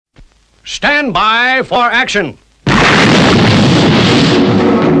Stand by for action.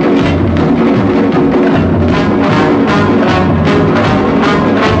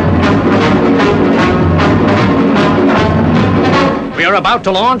 We are about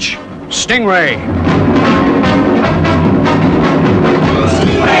to launch Stingray.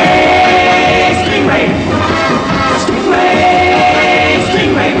 Stingray! Stingray! Stingray!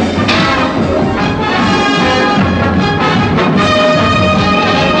 Stingray!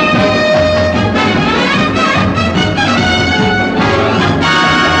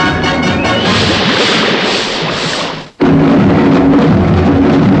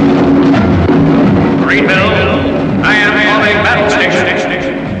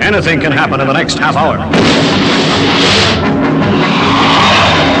 Anything can happen in the next half hour.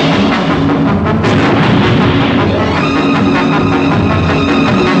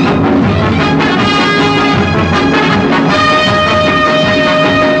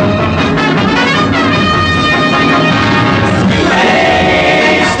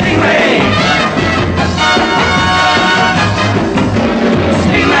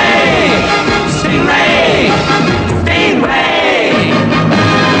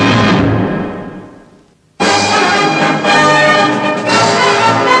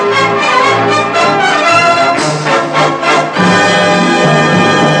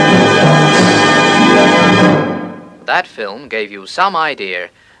 That film gave you some idea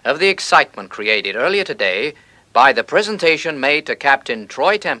of the excitement created earlier today by the presentation made to Captain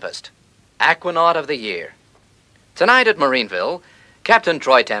Troy Tempest, Aquanaut of the Year. Tonight at Marineville, Captain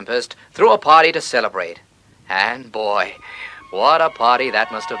Troy Tempest threw a party to celebrate. And boy, what a party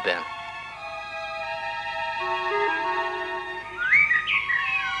that must have been.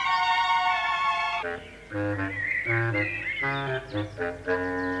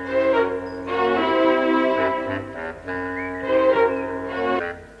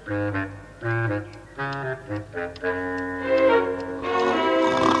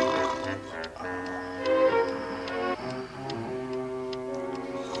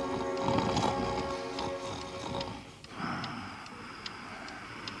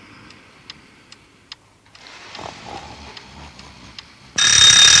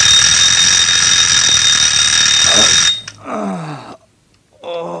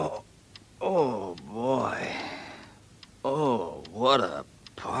 Oh, boy. Oh, what a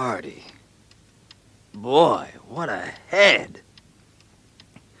party. Boy, what a head.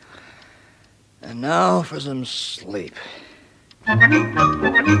 And now for some sleep.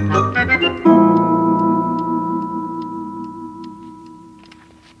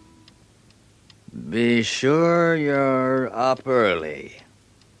 Be sure you're up early.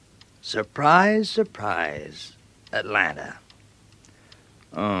 Surprise, surprise, Atlanta.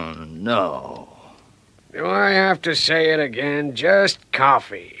 Oh, no. Do I have to say it again? Just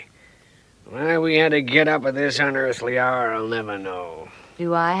coffee. Why we had to get up at this unearthly hour, I'll never know.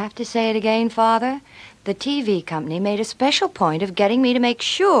 Do I have to say it again, Father? The TV company made a special point of getting me to make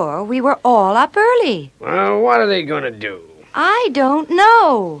sure we were all up early. Well, what are they going to do? I don't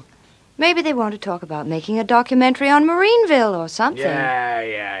know. Maybe they want to talk about making a documentary on Marineville or something.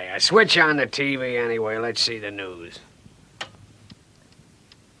 Yeah. Switch on the TV anyway. Let's see the news.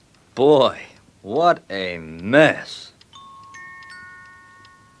 Boy, what a mess.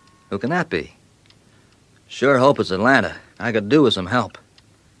 Who can that be? Sure hope it's Atlanta. I could do with some help.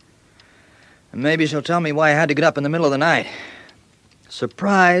 And maybe she'll tell me why I had to get up in the middle of the night.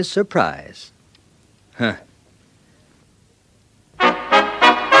 Surprise, surprise. Huh.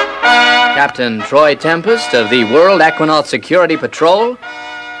 Captain Troy Tempest of the World Aquanaut Security Patrol,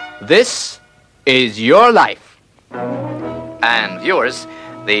 this is your life. And viewers,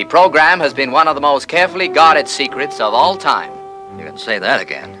 the program has been one of the most carefully guarded secrets of all time. You can say that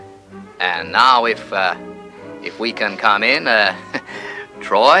again. And now if we can come in,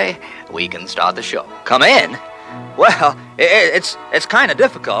 Troy, we can start the show. Come in? Well, it's kind of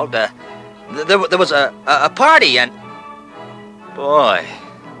difficult. There was a party and... Boy,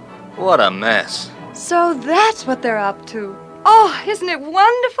 what a mess. So that's what they're up to. Oh, isn't it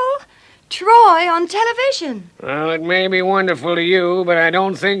wonderful? Troy on television. Well, it may be wonderful to you, but I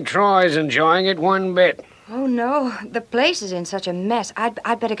don't think Troy's enjoying it one bit. Oh, no. The place is in such a mess.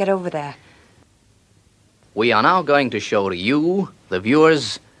 I'd better get over there. We are now going to show to you, the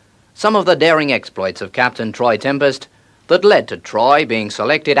viewers, some of the daring exploits of Captain Troy Tempest that led to Troy being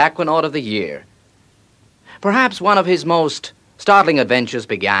selected Aquanaut of the Year. Perhaps one of his most startling adventures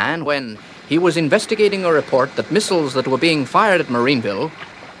began when he was investigating a report that missiles that were being fired at Marineville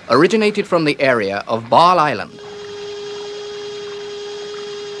originated from the area of Ball Island.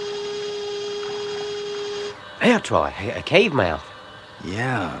 There, Troy, a cave mouth.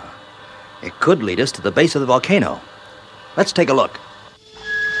 Yeah. It could lead us to the base of the volcano. Let's take a look.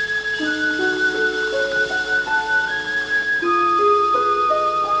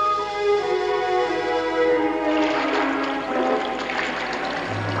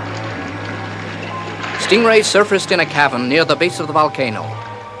 Stingray surfaced in a cavern near the base of the volcano.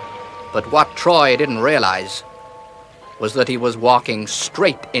 But what Troy didn't realize was that he was walking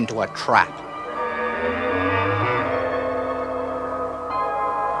straight into a trap.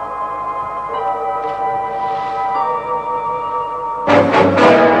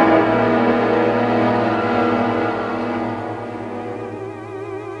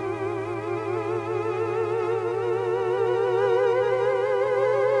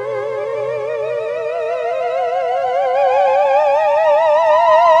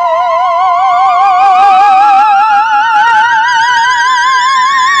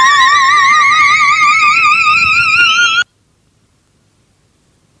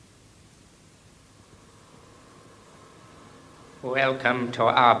 Welcome to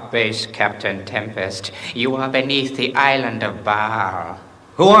our base, Captain Tempest. You are beneath the island of Baal.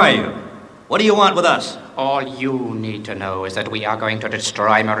 Who are you? What do you want with us? All you need to know is that we are going to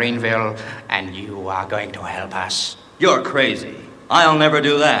destroy Marineville, and you are going to help us. You're crazy. I'll never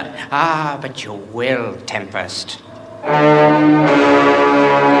do that. Ah, but you will, Tempest.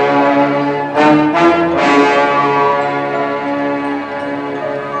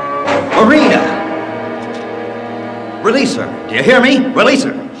 Marina! Release her. Do you hear me? Release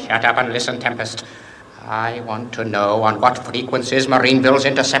her. Shut up and listen, Tempest. I want to know on what frequencies Marineville's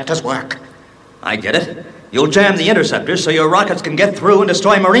interceptors work. I get it. You'll jam the interceptors so your rockets can get through and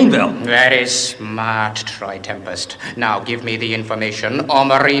destroy Marineville. Very smart, Troy Tempest. Now give me the information or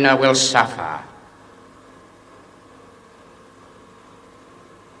Marina will suffer.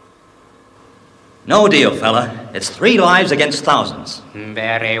 No deal, fella. It's 3 lives against thousands.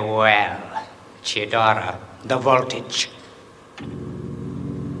 Very well. Chidora, the voltage.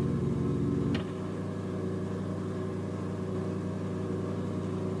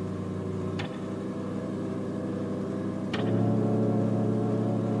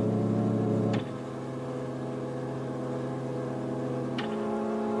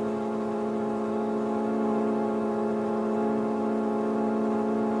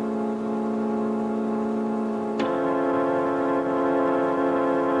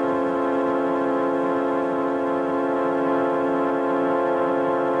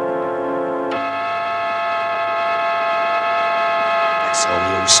 So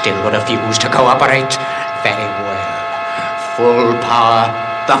you still refuse to cooperate? Very well. Full power,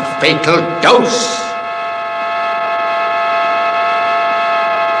 the fatal dose!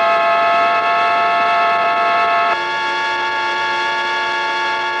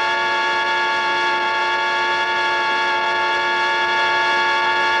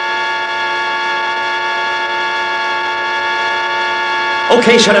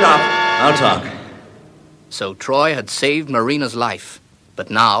 Okay, shut it off. I'll talk. So Troy had saved Marina's life, but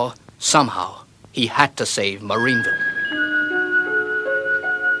now, somehow, he had to save Marineville.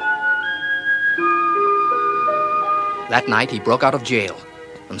 That night, he broke out of jail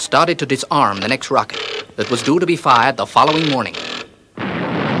and started to disarm the next rocket that was due to be fired the following morning.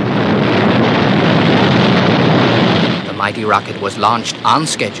 The mighty rocket was launched on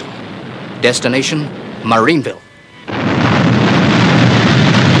schedule. Destination, Marineville.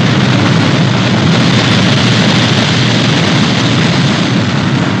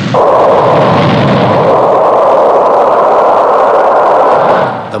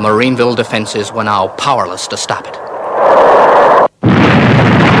 The Marineville defenses were now powerless to stop it.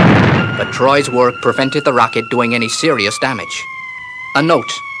 But Troy's work prevented the rocket doing any serious damage. A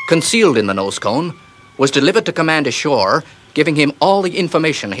note, concealed in the nose cone, was delivered to command ashore, giving him all the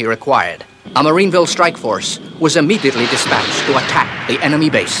information he required. A Marineville strike force was immediately dispatched to attack the enemy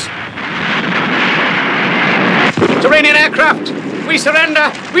base. Terranian aircraft! We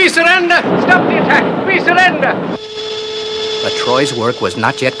surrender! We surrender! Stop the attack! We surrender! But Troy's work was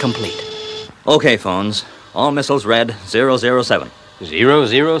not yet complete. Okay, phones. All missiles red, 007.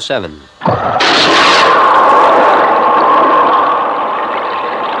 007.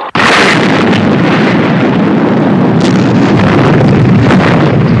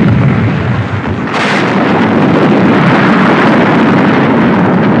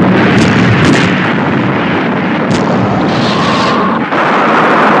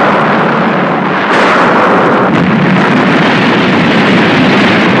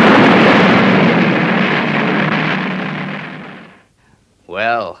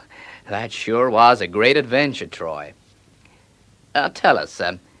 Well, that sure was a great adventure, Troy. Tell us,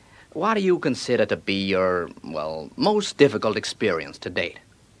 what do you consider to be your, well, most difficult experience to date?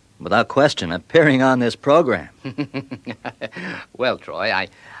 Without question, appearing on this program. Well, Troy,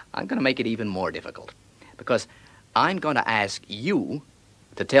 I'm going to make it even more difficult. Because I'm going to ask you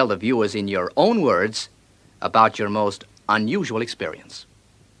to tell the viewers in your own words about your most unusual experience.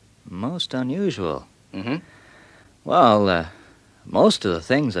 Most unusual? Mm-hmm. Well, most of the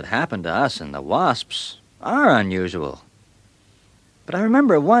things that happened to us in the Wasps are unusual. But I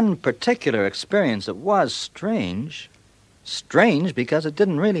remember one particular experience that was strange. Strange because it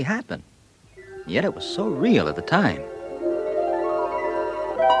didn't really happen. Yet it was so real at the time.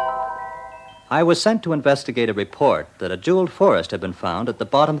 I was sent to investigate a report that a jeweled forest had been found at the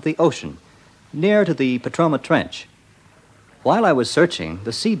bottom of the ocean, near to the Potroma Trench. While I was searching,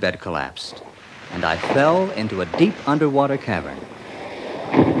 the seabed collapsed, and I fell into a deep underwater cavern.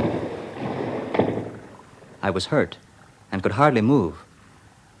 I was hurt and could hardly move,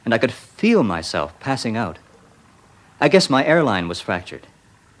 and I could feel myself passing out. I guess my airline was fractured.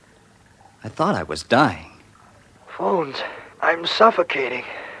 I thought I was dying. Phones, I'm suffocating.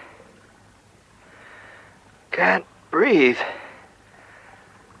 Can't breathe.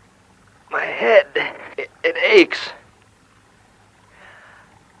 My head, it aches.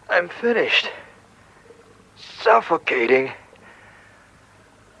 I'm finished. Suffocating.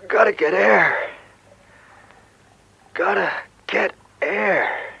 Gotta get air. Gotta get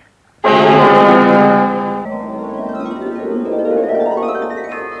air.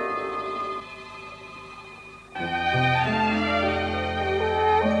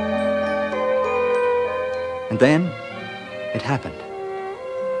 And then, it happened.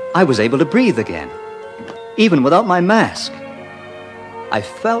 I was able to breathe again, even without my mask. I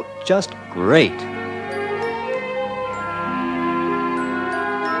felt just great.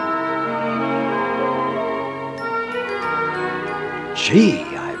 Gee,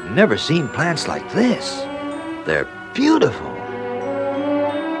 I've never seen plants like this. They're beautiful.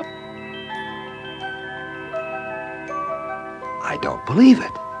 I don't believe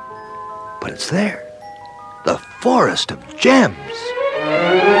it, but it's there. The forest of gems.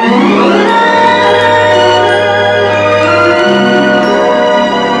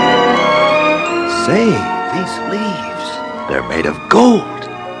 Say, these leaves, they're made of gold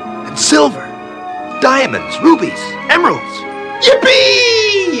and silver, diamonds, rubies, emeralds.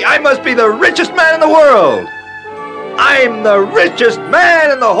 Yippee! I must be the richest man in the world. I'm the richest man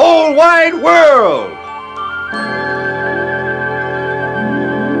in the whole wide world.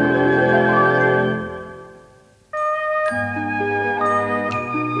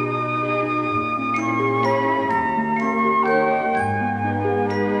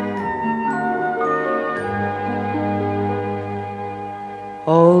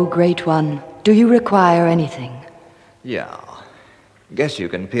 Oh, Great One, do you require anything? Yeah. Guess you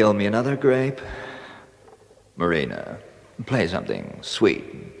can peel me another grape. Marina, play something sweet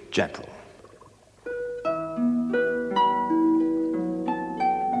and gentle.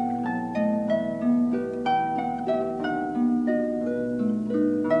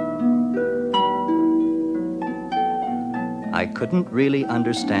 I couldn't really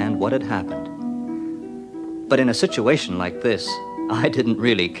understand what had happened. But in a situation like this, I didn't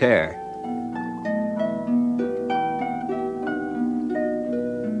really care.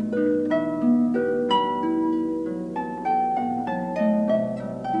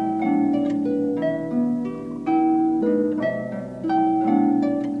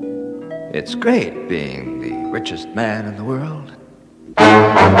 It's great being the richest man in the world.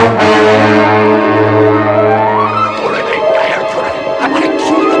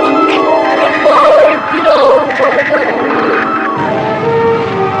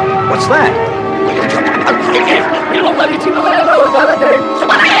 What's that?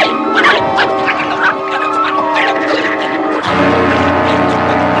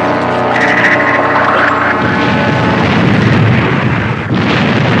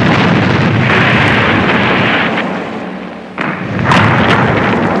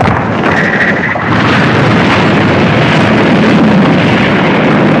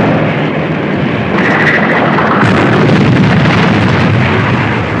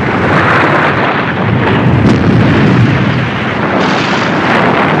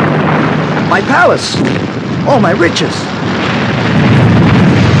 My palace! All my riches!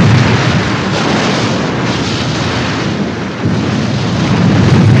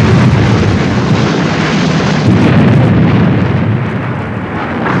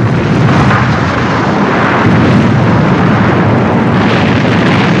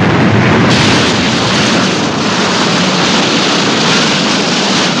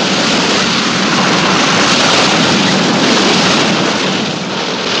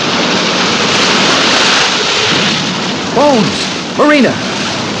 Bones! Marina!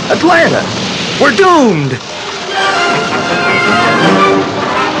 Atlanta! We're doomed!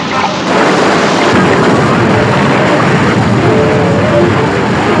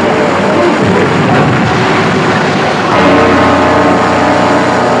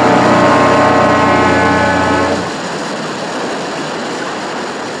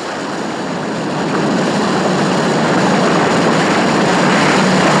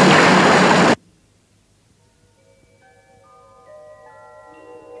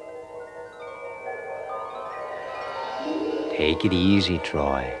 Take it easy,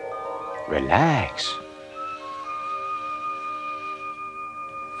 Troy. Relax.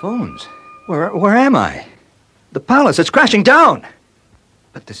 Phones. Where am I? The palace, it's crashing down!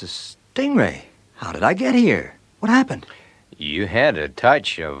 But this is Stingray. How did I get here? What happened? You had a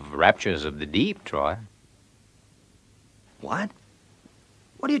touch of raptures of the deep, Troy. What?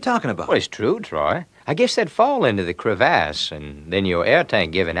 What are you talking about? Well, it's true, Troy. I guess that fall into the crevasse, and then your air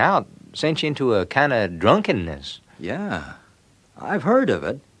tank giving out sent you into a kind of drunkenness. Yeah, I've heard of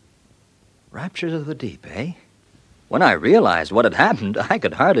it. Raptures of the deep, eh? When I realized what had happened, I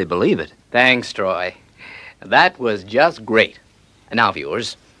could hardly believe it. Thanks, Troy. That was just great. Now,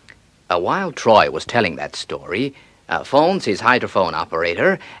 viewers, while Troy was telling that story, Phones, his hydrophone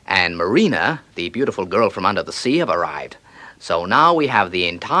operator, and Marina, the beautiful girl from under the sea, have arrived. So now we have the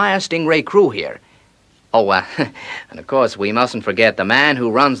entire Stingray crew here. Oh, and of course, we mustn't forget the man who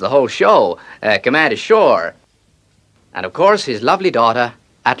runs the whole show, Commander Shore. And of course, his lovely daughter,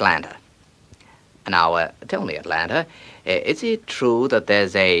 Atlanta. Now, tell me, Atlanta, is it true that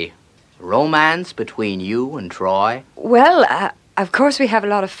there's a romance between you and Troy? Well, of course we have a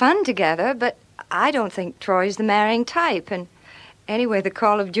lot of fun together, but I don't think Troy's the marrying type. And anyway, the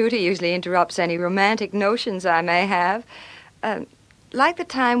call of duty usually interrupts any romantic notions I may have. Like the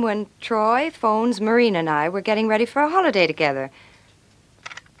time when Troy, Phones, Marina, and I were getting ready for a holiday together.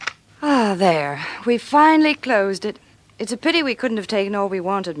 Ah, there. We finally closed it. It's a pity we couldn't have taken all we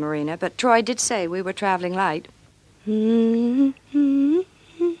wanted, Marina, but Troy did say we were traveling light.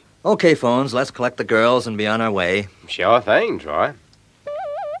 Okay, Phones, let's collect the girls and be on our way. Sure thing, Troy.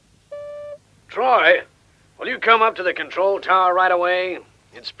 Troy, will you come up to the control tower right away?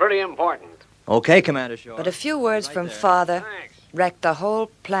 It's pretty important. Okay, Commander Shore. But a few words from Father Thanks. wrecked the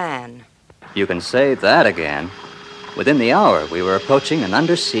whole plan. You can say that again. Within the hour, we were approaching an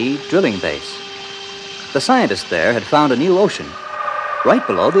undersea drilling base. The scientists there had found a new ocean, right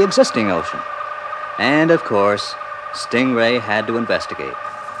below the existing ocean. And, of course, Stingray had to investigate.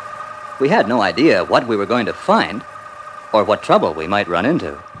 We had no idea what we were going to find or what trouble we might run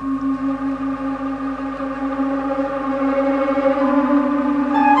into.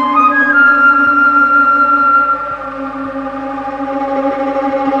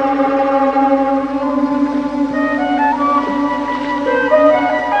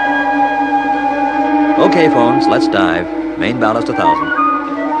 Okay, Phones, let's dive. Main ballast 1,000.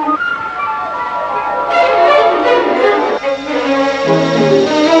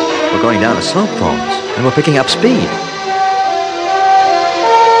 We're going down a slope, Phones, and we're picking up speed.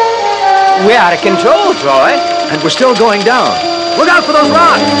 We're out of control, Troy. And we're still going down. Look out for those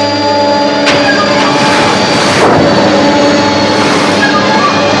rocks!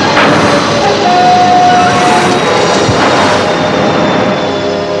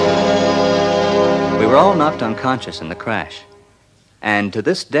 We were all knocked unconscious in the crash. And to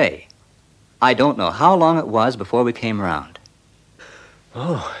this day, I don't know how long it was before we came around.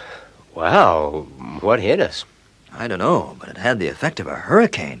 Oh, wow. What hit us? I don't know, but it had the effect of a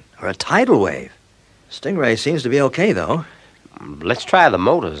hurricane or a tidal wave. Stingray seems to be okay, though. Let's try the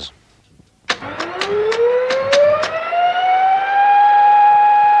motors.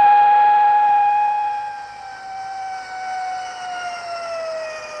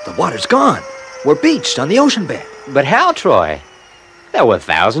 The water's gone. We're beached on the ocean bed. But how, Troy? There were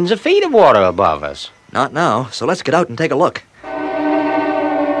thousands of feet of water above us. Not now, so let's get out and take a look.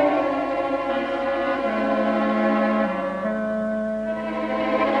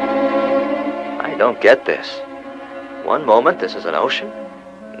 I don't get this. One moment this is an ocean,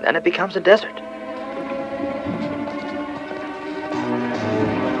 and then it becomes a desert.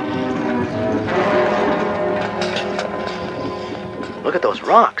 Look at those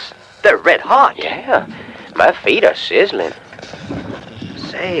rocks. They're red hot. Yeah, my feet are sizzling.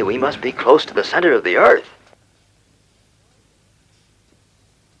 Say, we must be close to the center of the earth.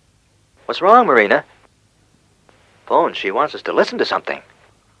 What's wrong, Marina? Phone, she wants us to listen to something.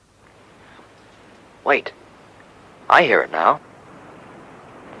 Wait. I hear it now.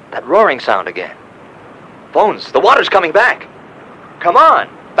 That roaring sound again. Phones, the water's coming back. Come on,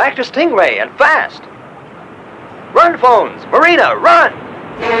 back to Stingray and fast. Run, Phones! Marina, run!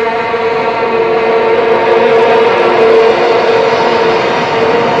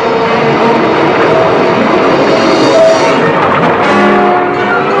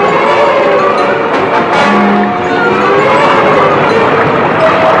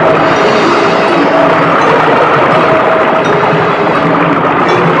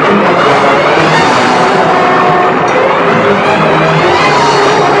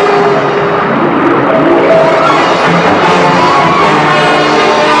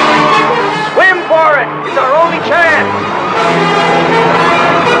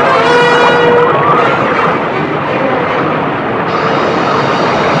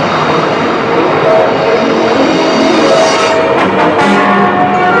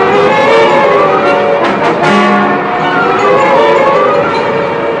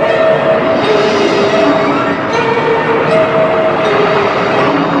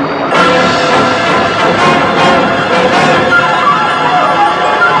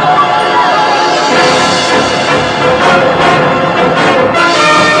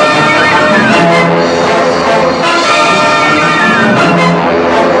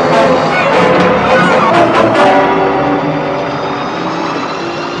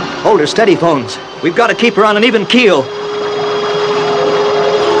 her steady, Phones. We've got to keep her on an even keel.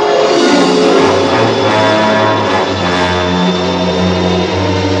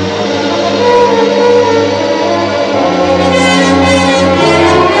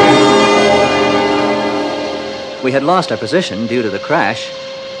 We had lost our position due to the crash,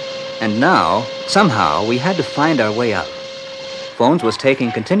 and now, somehow, we had to find our way up. Phones was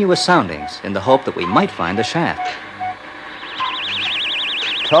taking continuous soundings in the hope that we might find the shaft.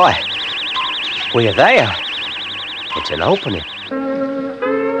 Troy, we're there. It's an opening.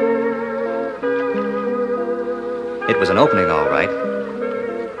 It was an opening, all right.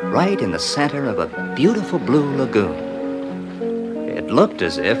 Right in the center of a beautiful blue lagoon. It looked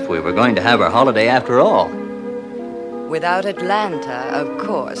as if we were going to have our holiday after all. Without Atlanta, of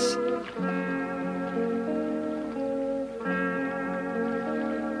course.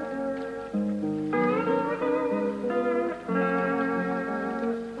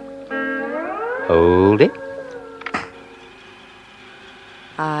 Hold it.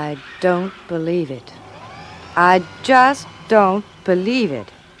 I don't believe it. I just don't believe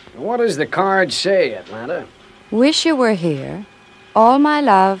it. What does the card say, Atlanta? Wish you were here. All my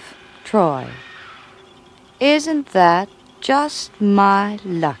love, Troy. Isn't that just my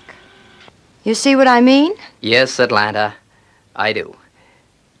luck? You see what I mean? Yes, Atlanta, I do.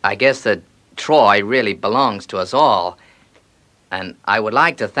 I guess that Troy really belongs to us all. And I would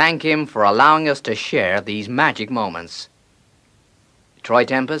like to thank him for allowing us to share these magic moments. Troy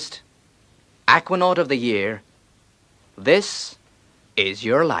Tempest, Aquanaut of the Year, this is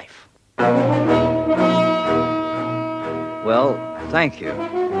your life. Well, thank you.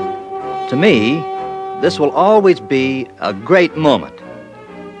 To me, this will always be a great moment.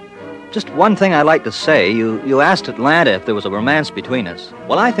 Just one thing I'd like to say. You asked Atlanta if there was a romance between us.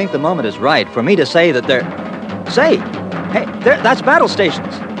 Well, I think the moment is right for me to say that there... Say! Hey, that's battle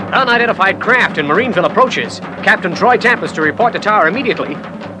stations. Unidentified craft in Marineville approaches. Captain Troy Tempest to report to tower immediately.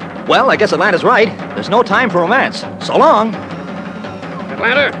 Well, I guess Atlanta's right. There's no time for romance. So long.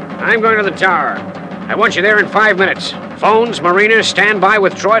 Atlanta, I'm going to the tower. I want you there in 5 minutes. Phones, Marina, stand by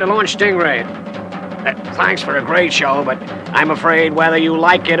with Troy to launch Stingray. Thanks for a great show, but I'm afraid whether you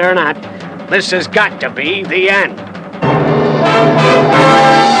like it or not, this has got to be the end.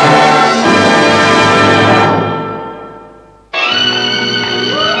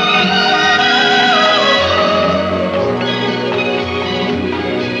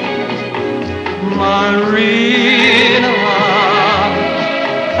 Marina,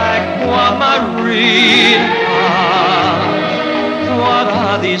 Aquamarina, what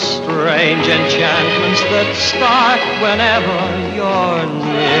are these strange enchantments that start whenever you're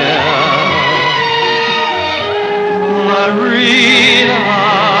near? Marina,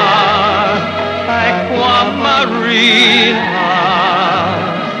 Aquamarina,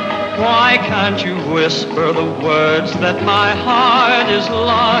 why can't you whisper the words that my heart is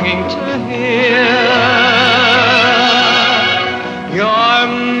longing to hear? Your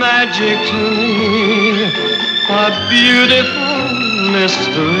magic to me, a beautiful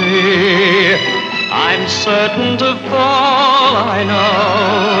mystery. I'm certain to fall, I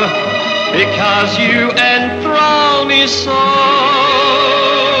know, because you enthrall me so.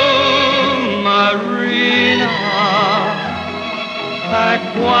 Marina,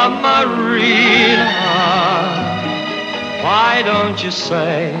 Aquamarina, why don't you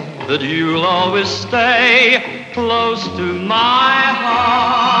say that you'll always stay close to my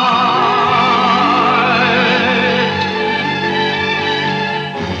heart?